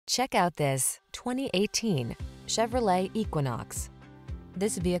Check out this 2018 Chevrolet Equinox.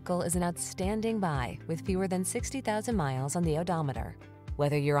 This vehicle is an outstanding buy with fewer than 60,000 miles on the odometer.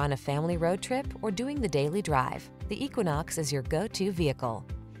 Whether you're on a family road trip or doing the daily drive, the Equinox is your go-to vehicle.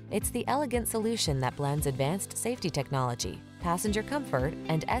 It's the elegant solution that blends advanced safety technology, passenger comfort,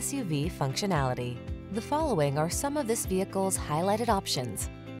 and SUV functionality. The following are some of this vehicle's highlighted options: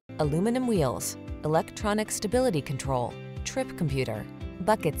 aluminum wheels, electronic stability control, trip computer,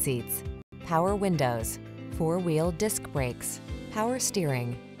 bucket seats, power windows, four-wheel disc brakes, power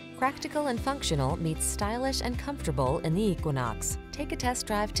steering. Practical and functional meets stylish and comfortable in the Equinox. Take a test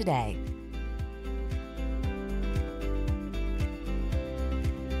drive today.